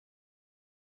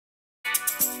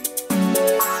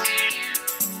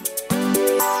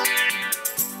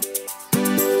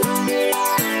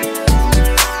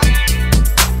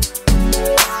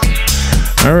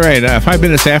right, 5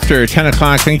 minutes after 10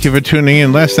 o'clock. Thank you for tuning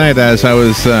in. Last night, as I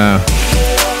was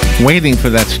waiting for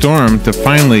that storm to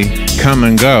finally come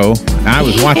and go, I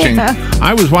was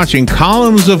watching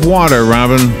columns of water,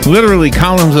 Robin. Literally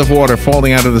columns of water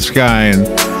falling out of the sky, and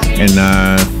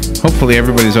hopefully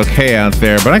everybody's okay out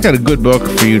there. But I got a good book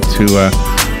for you to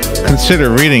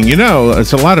consider reading. You know,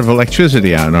 there's a lot of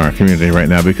electricity out in our community right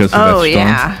now because of that storm. Oh,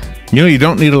 yeah. You know, you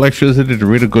don't need electricity to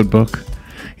read a good book.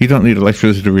 You don't need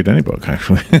electricity to read any book,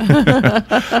 actually.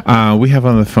 We have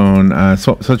on the phone,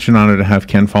 such an honor to have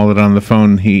Ken Follett on the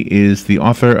phone. He is the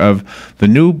author of the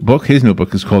new book. His new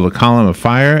book is called A Column of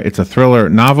Fire. It's a thriller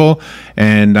novel,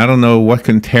 and I don't know what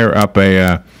can tear up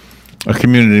a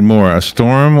community more, a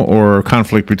storm or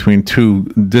conflict between two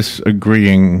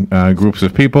disagreeing groups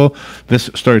of people. This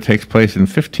story takes place in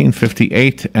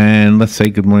 1558, and let's say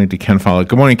good morning to Ken Follett.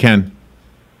 Good morning, Ken.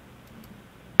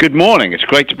 Good morning. It's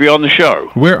great to be on the show.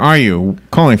 Where are you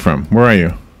calling from? Where are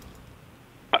you?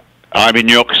 I'm in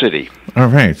New York City. All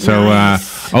right. So,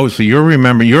 Nice. So you're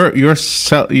remembering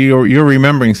you're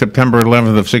remembering September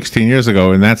 11th of 16 years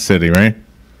ago in that city, right?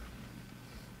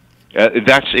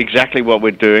 That's exactly what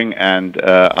we're doing, and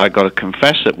I got to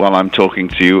confess that while I'm talking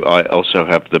to you, I also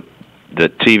have the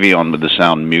TV on with the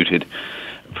sound muted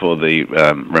for the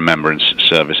remembrance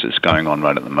service that's going on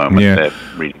right at the moment. Yeah. They're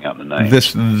reading out the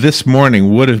names. This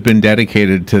morning would have been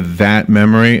dedicated to that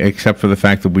memory, except for the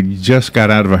fact that we just got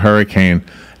out of a hurricane,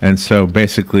 and so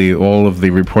basically all of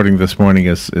the reporting this morning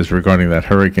is regarding that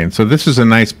hurricane. So this is a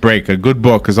nice break. A good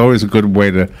book is always a good way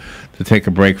to take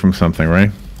a break from something, right?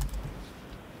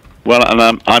 Well, and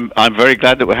I'm very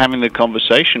glad that we're having the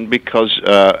conversation because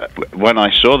when I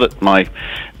saw that my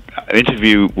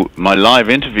live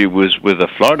interview was with a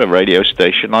Florida radio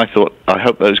station, I thought, I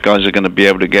hope those guys are going to be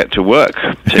able to get to work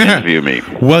to interview me.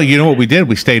 Well, you know what we did?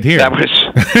 We stayed here. That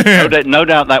was no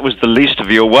doubt that was the least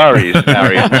of your worries,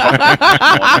 Harry.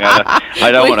 I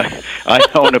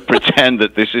don't want to pretend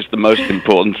that this is the most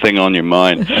important thing on your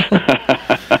mind.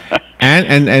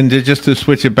 And just to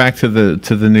switch it back to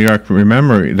the New York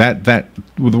memory, that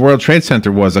the World Trade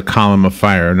Center was a column of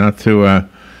fire. Not to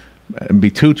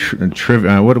be too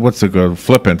what's the good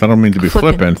flippant? I don't mean to be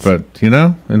flippant, but in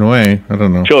a way, I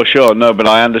don't know. Sure. No, but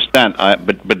I understand.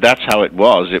 But that's how it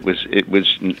was. That's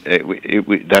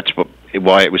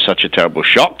why it was such a terrible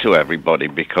shock to everybody,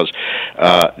 because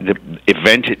the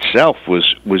event itself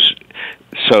was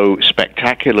so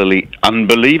spectacularly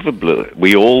unbelievable.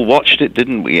 We all watched it,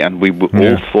 didn't we? And we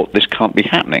all thought this can't be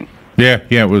happening. Yeah,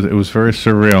 it was very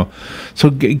surreal. So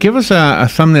give us a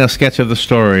thumbnail sketch of the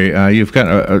story. You've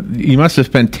got you must have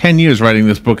spent 10 years writing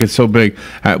this book. It's so big,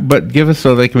 but give us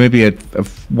maybe a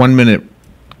 1 minute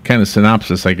kind of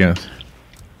synopsis, I guess.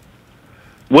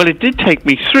 Well, it did take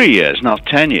me 3 years, not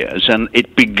 10 years, and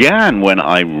it began when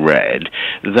I read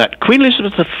that Queen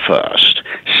Elizabeth I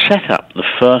set up the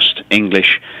first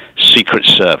English Secret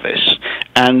Service,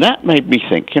 and that made me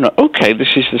think, okay,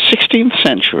 this is the 16th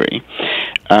century,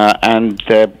 and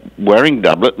they're wearing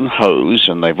doublet and hose,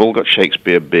 and they've all got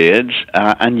Shakespeare beards,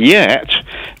 and yet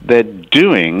they're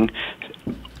doing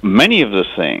many of the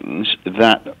things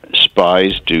that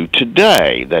spies do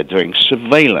today. They're doing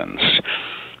surveillance.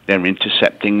 They're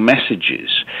intercepting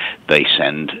messages.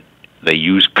 They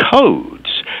use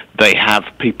codes. They have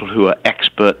people who are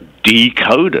expert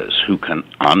decoders who can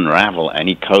unravel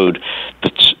any code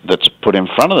that's put in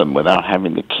front of them without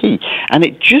having the key. And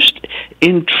it just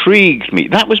intrigued me.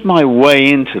 That was my way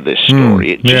into this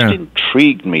story. It just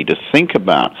intrigued me to think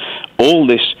about all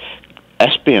this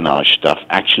espionage stuff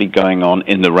actually going on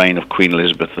in the reign of Queen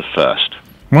Elizabeth I.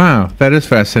 Wow, that is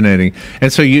fascinating.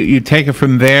 And so you take it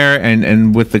from there,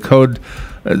 and with the code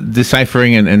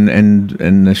deciphering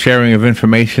and the sharing of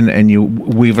information, and you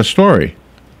weave a story.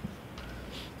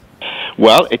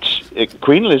 Well,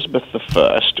 Queen Elizabeth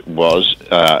I was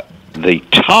the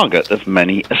target of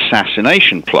many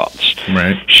assassination plots.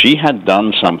 Right. She had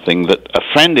done something that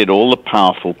offended all the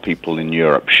powerful people in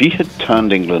Europe. She had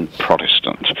turned England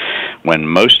Protestant when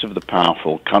most of the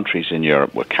powerful countries in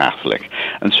Europe were Catholic.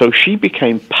 And so she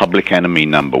became public enemy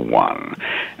number one.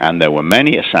 And there were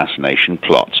many assassination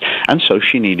plots. And so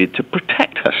she needed to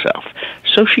protect herself.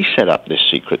 So she set up this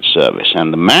secret service.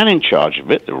 And the man in charge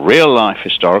of it, the real-life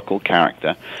historical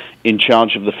character in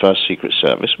charge of the first Secret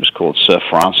Service, was called Sir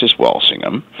Francis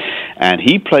Walsingham, and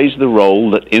he plays the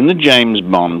role that in the James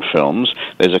Bond films,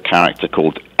 there's a character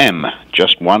called M,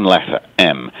 just one letter,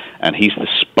 M, and he's the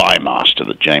spy master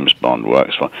that James Bond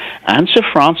works for. And Sir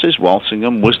Francis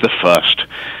Walsingham was the first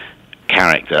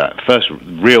character, first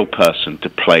real person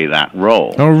to play that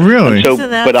role. Oh, really?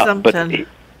 Isn't that something?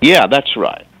 Yeah, that's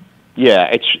right.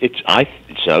 Yeah,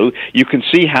 so you can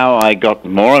see how I got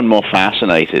more and more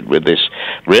fascinated with this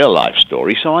real life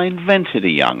story. So I invented a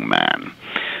young man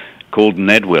called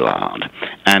Ned Willard,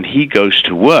 and he goes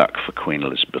to work for Queen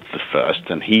Elizabeth I,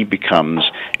 and he becomes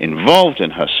involved in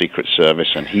her Secret Service,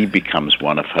 and he becomes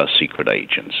one of her secret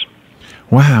agents.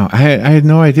 Wow, I had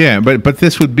no idea, but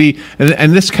this would be,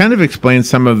 and this kind of explains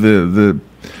some of the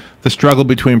struggle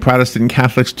between Protestant and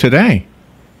Catholics today.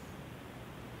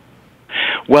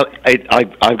 Well,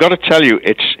 I've got to tell you,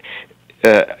 it's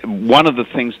one of the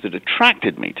things that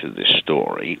attracted me to this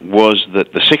story was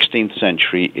that the 16th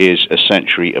century is a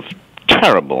century of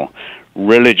terrible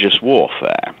religious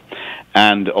warfare.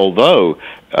 And although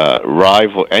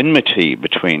rival enmity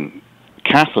between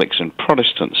Catholics and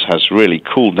Protestants has really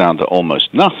cooled down to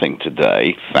almost nothing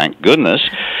today, thank goodness,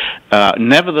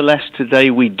 nevertheless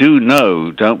today we do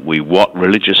know, don't we, what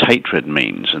religious hatred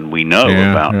means, and we know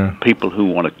about people who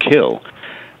want to kill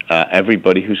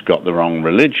everybody who's got the wrong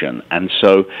religion. And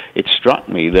so it struck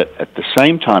me that at the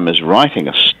same time as writing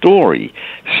a story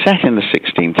set in the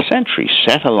 16th century,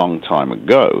 set a long time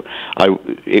ago,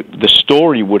 the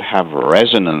story would have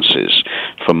resonances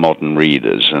for modern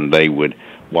readers, and they would,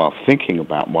 while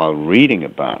reading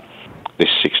about this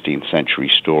 16th century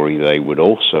story, they would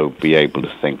also be able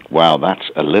to think, wow, that's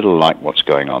a little like what's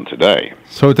going on today.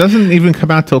 So it doesn't even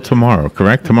come out till tomorrow,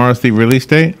 correct? Tomorrow's the release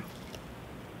date?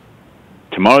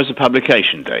 Tomorrow's the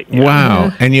publication date. Yeah.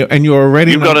 Wow, and you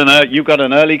already you've got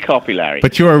an early copy, Larry.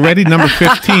 But you're already number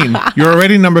 15. You're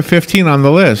already number 15 on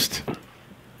the list.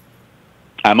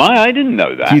 Am I? I didn't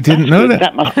know that. You didn't know that?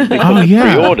 That must be because of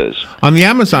pre-orders. On the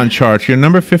Amazon chart, you're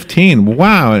number 15.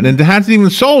 Wow, and it hasn't even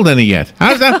sold any yet.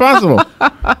 How is that possible?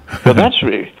 Well, that's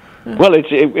really... Well,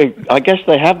 I guess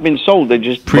they have been sold. They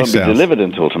just won't be delivered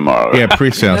until tomorrow. Yeah,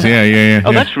 pre-sales. Yeah.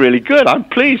 Oh, that's really good. I'm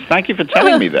pleased. Thank you for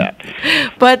telling me that.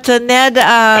 But Ned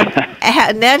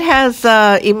has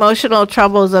emotional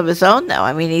troubles of his own, though.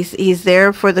 I mean, he's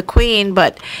there for the Queen,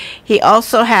 but he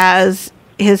also has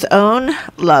his own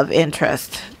love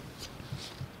interest.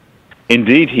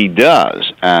 Indeed, he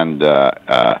does, and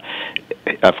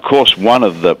of course, one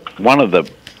of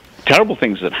the terrible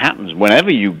things that happens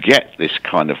whenever you get this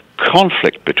kind of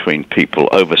conflict between people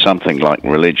over something like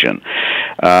religion,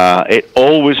 it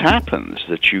always happens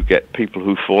that you get people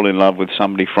who fall in love with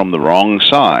somebody from the wrong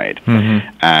side.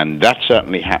 Mm-hmm. And that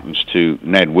certainly happens to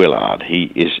Ned Willard. He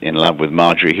is in love with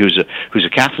Marjorie, who's a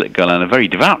Catholic girl, and a very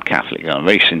devout Catholic girl, a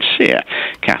very sincere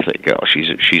Catholic girl. She's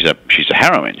a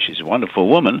heroine. She's a wonderful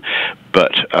woman,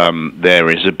 but there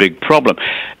is a big problem.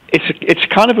 It's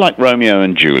kind of like Romeo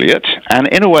and Juliet, and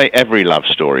in a way, every love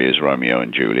story is Romeo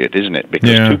and Juliet, isn't it?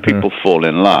 Because two people fall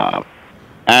in love,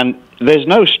 and there's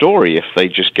no story if they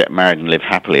just get married and live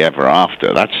happily ever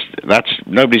after. That's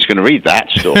nobody's going to read that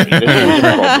story. There's always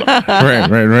a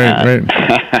problem.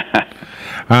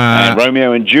 Right.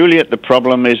 Romeo and Juliet, the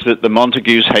problem is that the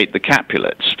Montagues hate the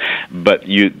Capulets, but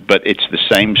it's the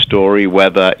same story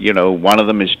whether one of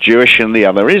them is Jewish and the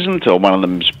other isn't, or one of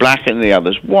them is black and the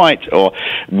other's white, or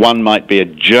one might be a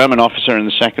German officer in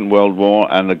the Second World War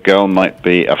and the girl might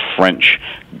be a French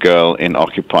girl in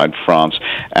occupied France.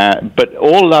 But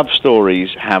all love stories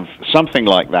have something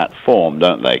like that form,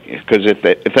 don't they? Because if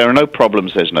there are no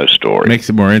problems, there's no story. Makes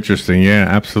it more interesting. Yeah,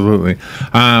 absolutely.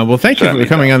 Well, thank you for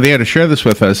coming on the air to share this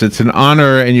with us. It's an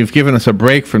honor, and you've given us a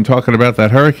break from talking about that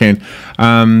hurricane.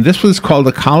 This was called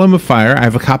A Column of Fire. I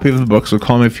have a copy of the book, so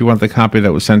call me if you want the copy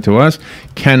that was sent to us.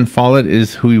 Ken Follett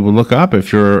is who you will look up.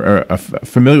 If you're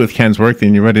familiar with Ken's work,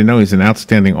 then you already know he's an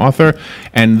outstanding author.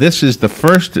 And this is the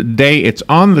first day it's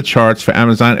on the charts for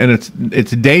Amazon, and it's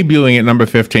debuting at number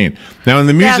 15. Now, in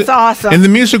the music, that's awesome. In the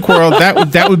music world,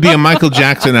 that would be a Michael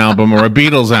Jackson album or a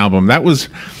Beatles album. That was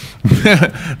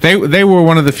they were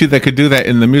one of the few that could do that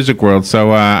in the music world.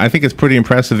 So I think it's pretty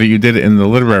impressive that you did it in the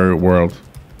literary world.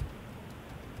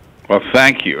 Well,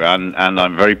 thank you, and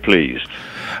I'm very pleased.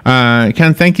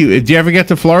 Ken, thank you. Do you ever get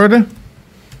to Florida?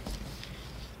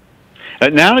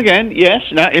 Now and again, yes.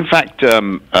 Now, in fact,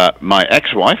 my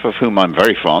ex-wife, of whom I'm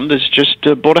very fond, has just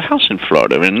bought a house in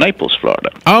Florida, in Naples,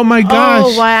 Florida. Oh my gosh!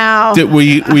 Oh wow! Were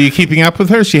you keeping up with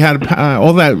her? She had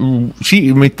all that.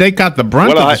 They got the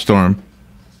brunt of the storm.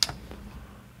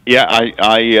 Yeah,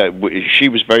 she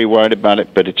was very worried about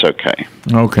it, but it's okay.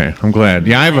 Okay, I'm glad.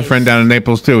 Yeah, I have a friend down in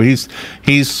Naples too.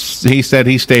 He said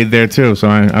he stayed there too, so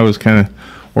I was kind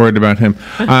of worried about him.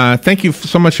 Thank you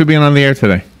so much for being on the air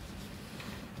today.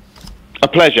 A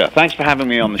pleasure. Thanks for having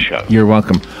me on the show. You're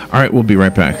welcome. All right, we'll be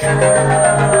right back.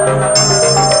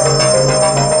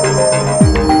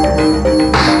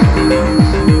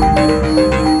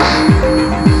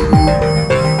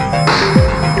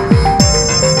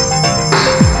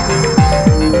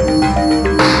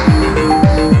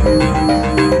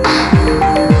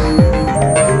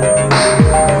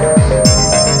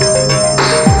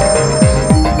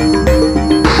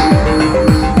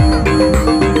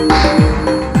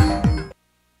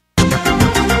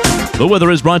 The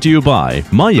weather is brought to you by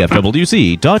myfwc.com.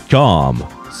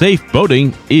 Safe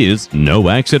boating is no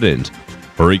accident.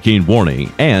 Hurricane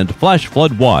warning and flash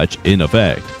flood watch in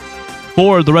effect.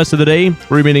 For the rest of the day,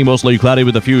 remaining mostly cloudy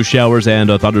with a few showers and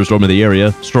a thunderstorm in the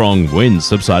area. Strong winds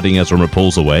subsiding as summer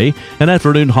pulls away. An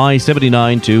afternoon high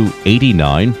 79 to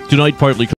 89. Tonight, partly